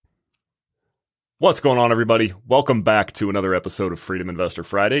What's going on, everybody? Welcome back to another episode of Freedom Investor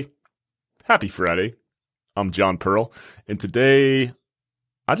Friday. Happy Friday. I'm John Pearl, and today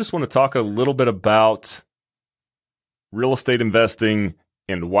I just want to talk a little bit about real estate investing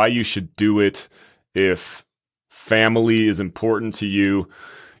and why you should do it if family is important to you.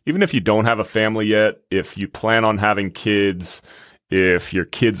 Even if you don't have a family yet, if you plan on having kids, if your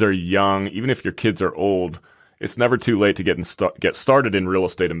kids are young, even if your kids are old, it's never too late to get started in real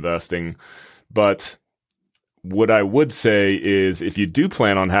estate investing. But what I would say is if you do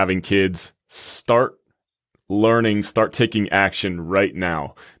plan on having kids, start learning, start taking action right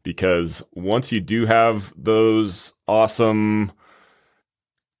now. Because once you do have those awesome,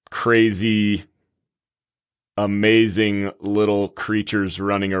 crazy, amazing little creatures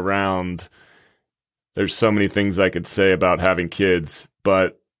running around, there's so many things I could say about having kids,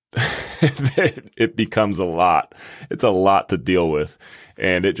 but it becomes a lot. It's a lot to deal with.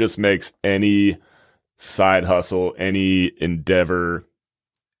 And it just makes any side hustle, any endeavor,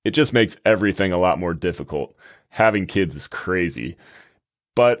 it just makes everything a lot more difficult. Having kids is crazy,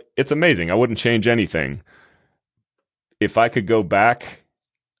 but it's amazing. I wouldn't change anything. If I could go back,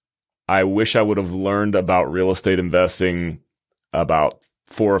 I wish I would have learned about real estate investing about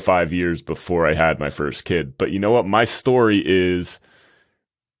 4 or 5 years before I had my first kid. But you know what? My story is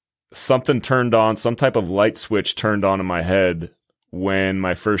something turned on, some type of light switch turned on in my head when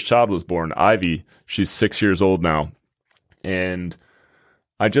my first child was born, Ivy. She's 6 years old now. And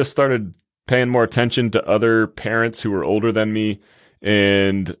I just started paying more attention to other parents who were older than me,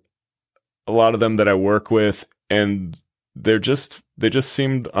 and a lot of them that I work with, and they just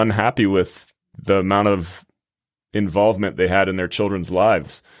seemed unhappy with the amount of involvement they had in their children's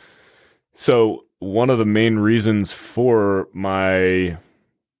lives. So one of the main reasons for my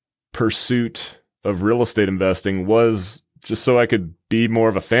pursuit of real estate investing was just so I could be more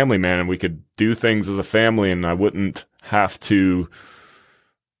of a family man and we could do things as a family, and I wouldn't have to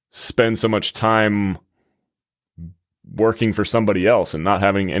spend so much time working for somebody else and not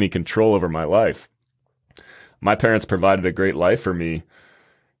having any control over my life. My parents provided a great life for me,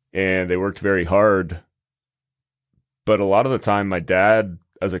 and they worked very hard. But a lot of the time, my dad,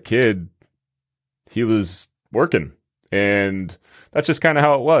 as a kid, he was working, and that's just kind of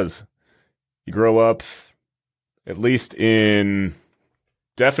how it was. You grow up, at least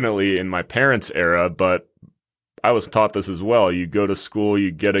definitely in my parents' era, but I was taught this as well. You go to school,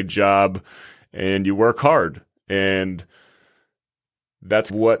 you get a job, and you work hard. And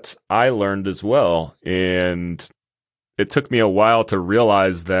that's what I learned as well. And it took me a while to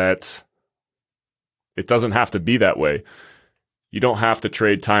realize that it doesn't have to be that way. You don't have to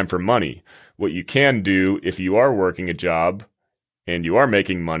trade time for money. What you can do if you are working a job and you are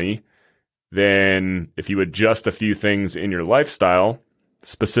making money, then if you adjust a few things in your lifestyle,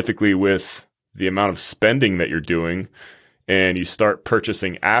 specifically with the amount of spending that you're doing, and you start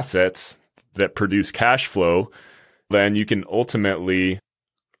purchasing assets that produce cash flow, then you can ultimately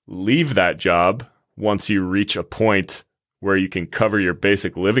leave that job once you reach a point where you can cover your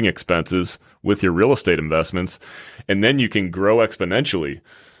basic living expenses with your real estate investments, and then you can grow exponentially.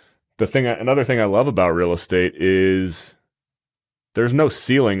 Another thing I love about real estate is there's no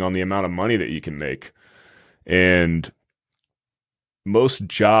ceiling on the amount of money that you can make. And most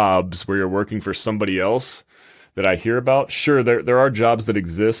jobs where you're working for somebody else that I hear about, sure, there are jobs that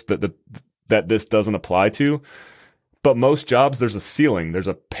exist that this doesn't apply to, but most jobs, there's a ceiling, there's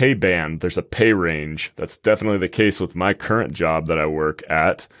a pay band, there's a pay range. That's definitely the case with my current job that I work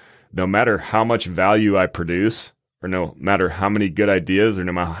at. No matter how much value I produce, or no matter how many good ideas, or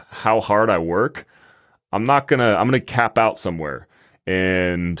no matter how hard I work, I'm gonna cap out somewhere.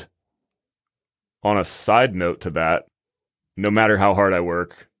 And on a side note to that, no matter how hard I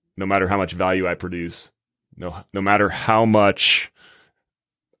work, no matter how much value I produce, no matter how much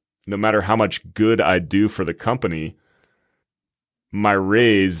good I do for the company, my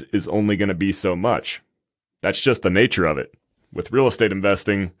raise is only going to be so much. That's just the nature of it. With real estate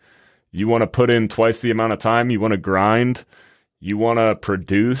investing, you want to put in twice the amount of time, you want to grind, you want to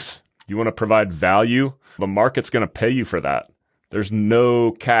produce, you want to provide value. The market's going to pay you for that. There's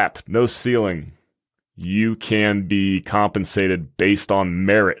no cap, no ceiling. You can be compensated based on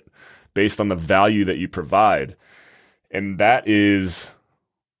merit, based on the value that you provide. And that is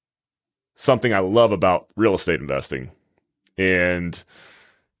something I love about real estate investing. And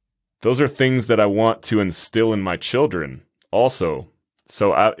those are things that I want to instill in my children also.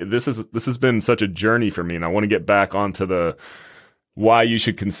 So this has been such a journey for me, and I want to get back onto the why you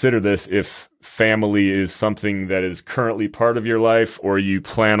should consider this if family is something that is currently part of your life or you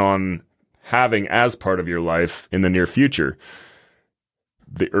plan on having as part of your life in the near future.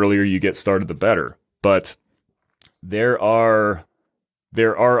 the earlier you get started, the better. But there are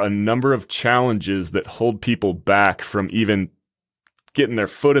a number of challenges that hold people back from even getting their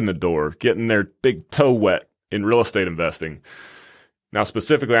foot in the door, getting their big toe wet in real estate investing. Now,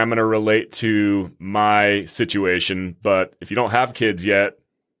 specifically, I'm going to relate to my situation, but if you don't have kids yet,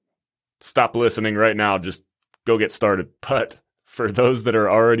 stop listening right now. Just go get started. But for those that are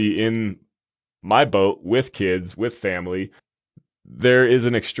already in my boat with kids, with family, there is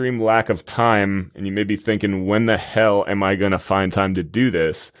an extreme lack of time, and you may be thinking, when the hell am I going to find time to do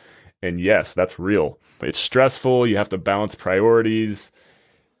this? And yes, that's real. It's stressful. You have to balance priorities,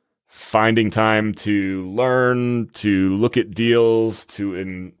 finding time to learn, to look at deals,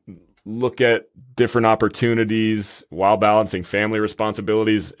 to look at different opportunities while balancing family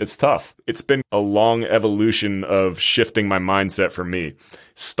responsibilities. It's tough. It's been a long evolution of shifting my mindset for me.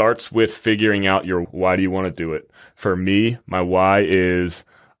 Starts with figuring out your why do you want to do it. For me, my why is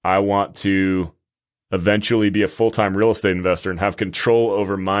I want to eventually be a full-time real estate investor and have control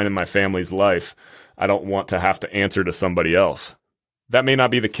over mine and my family's life. I don't want to have to answer to somebody else. That may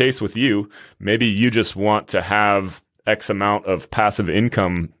not be the case with you. Maybe you just want to have X amount of passive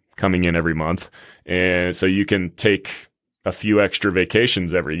income coming in every month, and so you can take a few extra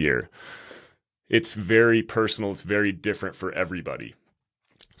vacations every year. It's very personal. It's very different for everybody.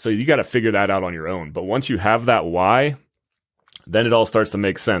 So you got to figure that out on your own. But once you have that why, then it all starts to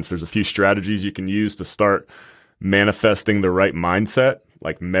make sense. There's a few strategies you can use to start manifesting the right mindset,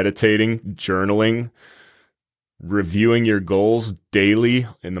 like meditating, journaling, reviewing your goals daily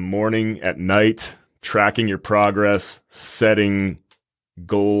in the morning, at night, tracking your progress, setting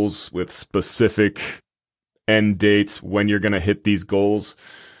goals with specific end dates when you're going to hit these goals.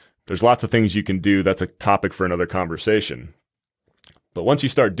 There's lots of things you can do. That's a topic for another conversation. But once you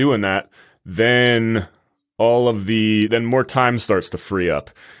start doing that, then more time starts to free up.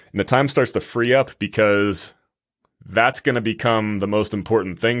 And the time starts to free up because that's going to become the most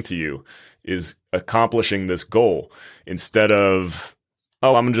important thing to you, is accomplishing this goal, instead of,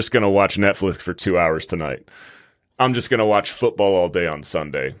 oh, I'm just going to watch Netflix for 2 hours tonight. I'm just going to watch football all day on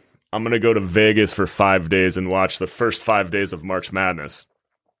Sunday. I'm going to go to Vegas for 5 days and watch the first 5 days of March Madness.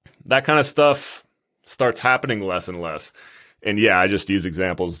 That kind of stuff starts happening less and less. And yeah, I just use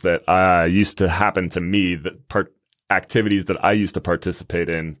examples that used to happen to me, activities that I used to participate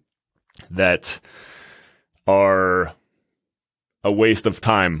in that are a waste of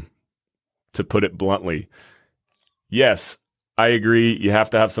time, to put it bluntly. Yes, I agree. You have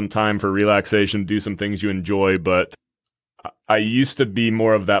to have some time for relaxation, do some things you enjoy. But I used to be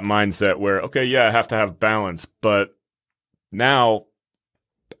more of that mindset where, okay, yeah, I have to have balance. But now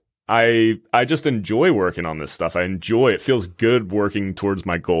I just enjoy working on this stuff. I enjoy it. It feels good working towards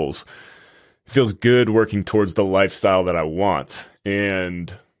my goals. It feels good working towards the lifestyle that I want.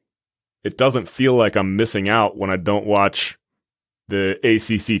 And it doesn't feel like I'm missing out when I don't watch the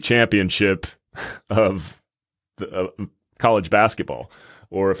ACC championship of college basketball,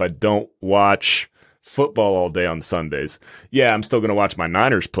 or if I don't watch football all day on Sundays. Yeah, I'm still going to watch my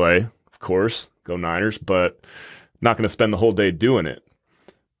Niners play, of course, go Niners, but not going to spend the whole day doing it.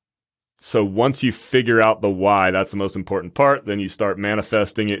 So once you figure out the why, that's the most important part, then you start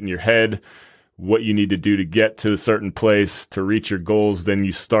manifesting it in your head, what you need to do to get to a certain place to reach your goals. Then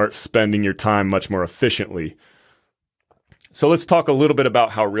you start spending your time much more efficiently. So let's talk a little bit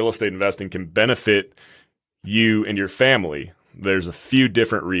about how real estate investing can benefit you and your family. There's a few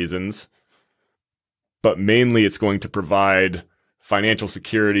different reasons, but mainly it's going to provide financial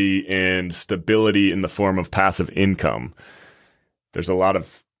security and stability in the form of passive income. There's a lot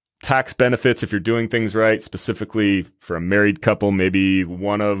of tax benefits if you're doing things right, specifically for a married couple. Maybe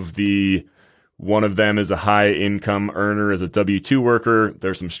one of them is a high income earner as a W-2 worker.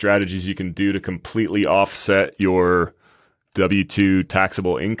 There's some strategies you can do to completely offset your W-2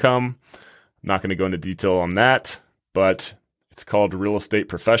 taxable income. I'm not going to go into detail on that, but it's called real estate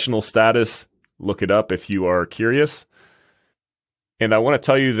professional status. Look it up if you are curious. And I want to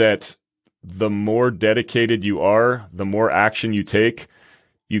tell you that the more dedicated you are, the more action you take,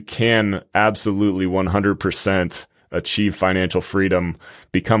 you can absolutely 100% achieve financial freedom,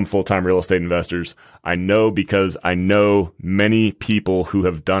 become full-time real estate investors. I know because I know many people who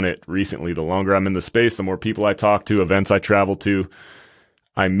have done it recently. The longer I'm in the space, the more people I talk to, events I travel to,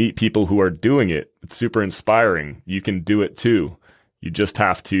 I meet people who are doing it. It's super inspiring. You can do it too. You just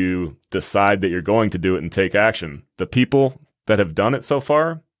have to decide that you're going to do it and take action. The people that have done it so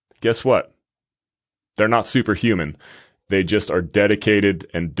far, guess what? They're not superhuman. They just are dedicated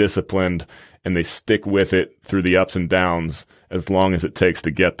and disciplined, and they stick with it through the ups and downs as long as it takes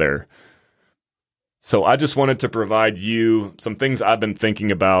to get there. So I just wanted to provide you some things I've been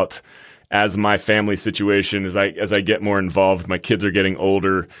thinking about as my family situation, as I get more involved. My kids are getting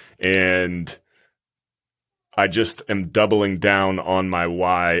older, and I just am doubling down on my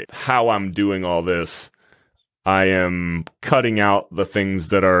why, how I'm doing all this. I am cutting out the things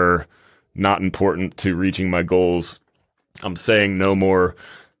that are not important to reaching my goals. I'm saying no more.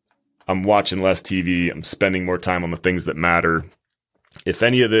 I'm watching less TV. I'm spending more time on the things that matter. If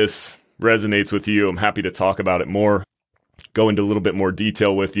any of this resonates with you, I'm happy to talk about it more, go into a little bit more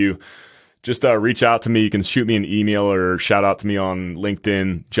detail with you. Just reach out to me. You can shoot me an email or shout out to me on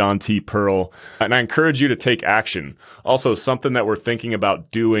LinkedIn, John T. Pearl. And I encourage you to take action. Also, something that we're thinking about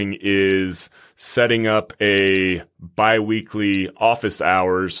doing is setting up a bi-weekly office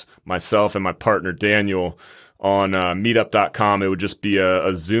hours, myself and my partner Daniel, on meetup.com. It would just be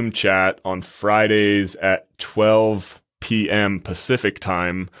a Zoom chat on Fridays at 12 p.m. Pacific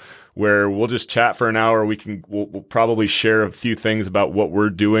time, where we'll just chat for an hour. We'll probably share a few things about what we're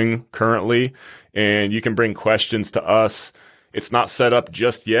doing currently, and you can bring questions to us. It's not set up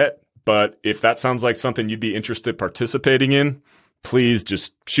just yet, but if that sounds like something you'd be interested participating in, please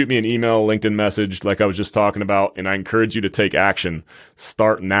just shoot me an email, LinkedIn message, like I was just talking about, and I encourage you to take action.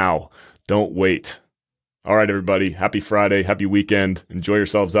 Start now. Don't wait. All right, everybody. Happy Friday. Happy weekend. Enjoy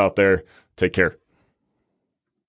yourselves out there. Take care.